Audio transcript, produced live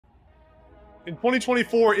In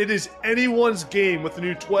 2024, it is anyone's game with the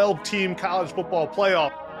new 12-team college football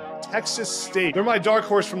playoff. Texas State, they're my dark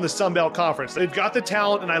horse from the Sun Belt Conference. They've got the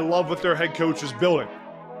talent, and I love what their head coach is building.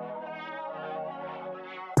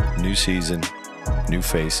 New season, new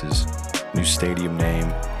faces, new stadium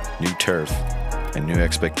name, new turf, and new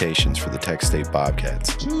expectations for the Texas State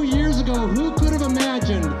Bobcats. 2 years ago, who could have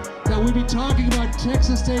imagined that we'd be talking about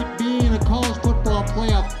Texas State being in a college football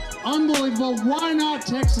playoff? Unbelievable. Why not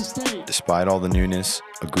Texas State? Despite all the newness,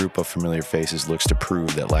 a group of familiar faces looks to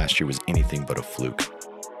prove that last year was anything but a fluke.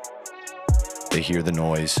 They hear the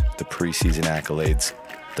noise, the preseason accolades,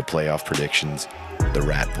 the playoff predictions, the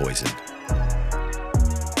rat poison.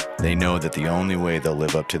 They know that the only way they'll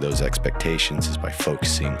live up to those expectations is by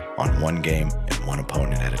focusing on one game and one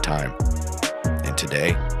opponent at a time. And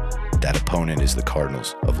today, that opponent is the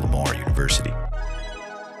Cardinals of Lamar University.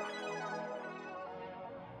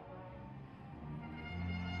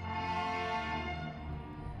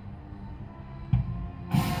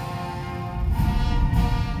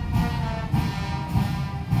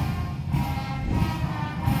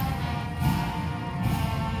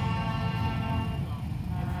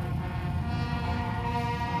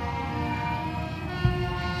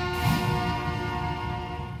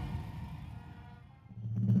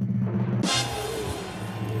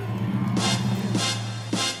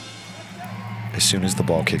 As soon as the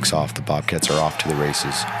ball kicks off, the Bobcats are off to the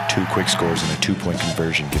races. 2 quick scores and a 2-point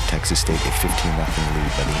conversion give Texas State a 15-0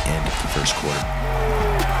 lead by the end of the first quarter.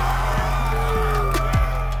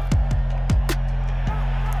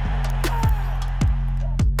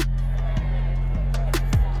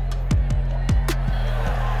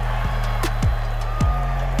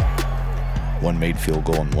 One made field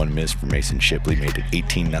goal and one missed for Mason Shipley made it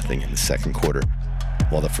 18-0 in the second quarter,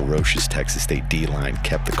 while the ferocious Texas State D-line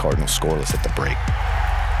kept the Cardinals scoreless at the break.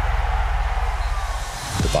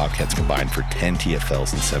 The Bobcats combined for 10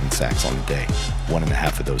 TFLs and 7 sacks on the day,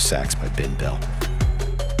 1.5 of those sacks by Ben Bell.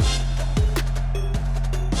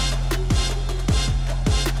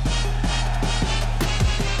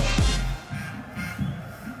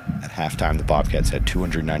 At halftime, the Bobcats had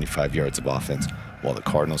 295 yards of offense, while the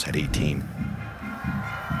Cardinals had 18.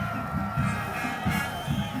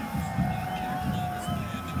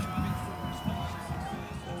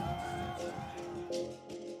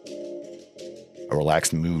 A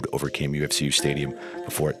relaxed mood overcame UFCU Stadium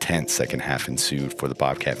before a tense second half ensued for the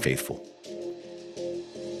Bobcat faithful.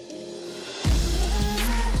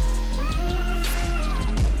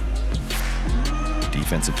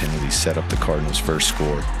 Defensive penalties set up the Cardinals' first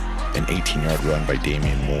score, an 18-yard run by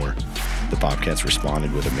Damian Moore. The Bobcats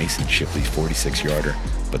responded with a Mason Shipley 46-yarder,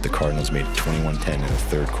 but the Cardinals made it 21-10 in the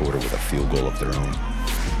third quarter with a field goal of their own.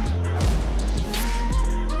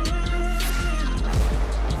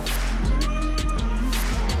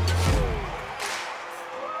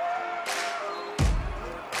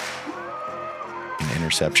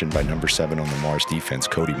 Interception by number 7 on Lamar's defense,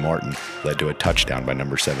 Cody Martin, led to a touchdown by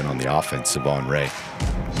number 7 on the offense, Savon Ray.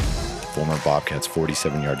 The former Bobcats'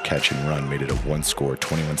 47-yard catch and run made it a one-score,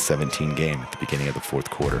 21-17 game at the beginning of the fourth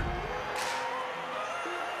quarter.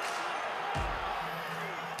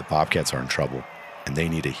 The Bobcats are in trouble, and they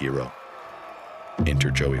need a hero.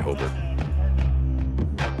 Enter Joey Hobert.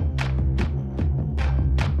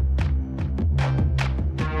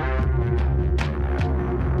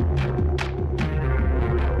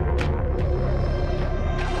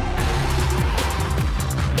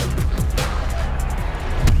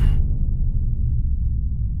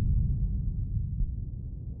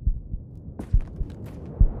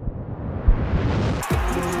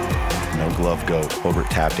 Glove go, Hobert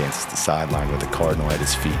tap dances the sideline with a Cardinal at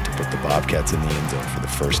his feet to put the Bobcats in the end zone for the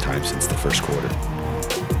first time since the first quarter.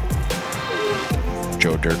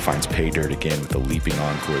 Joe Dirt finds pay dirt again with a leaping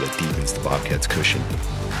encore that deepens the Bobcats' cushion.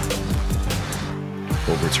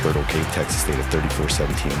 Hobert's hurdle gave Texas State a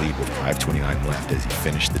 34-17 lead with 5:29 left as he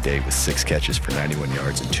finished the day with 6 catches for 91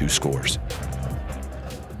 yards and 2 scores.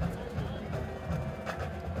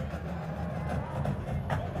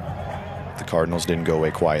 The Cardinals didn't go away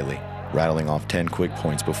quietly, rattling off 10 quick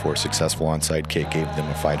points before a successful onside kick gave them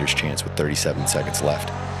a fighter's chance with 37 seconds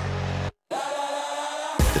left.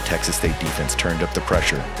 The Texas State defense turned up the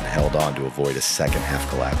pressure and held on to avoid a second-half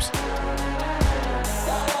collapse.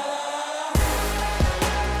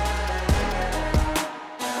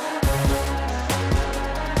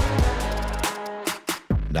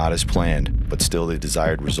 Not as planned, but still the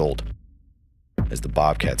desired result, as the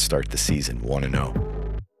Bobcats start the season 1-0.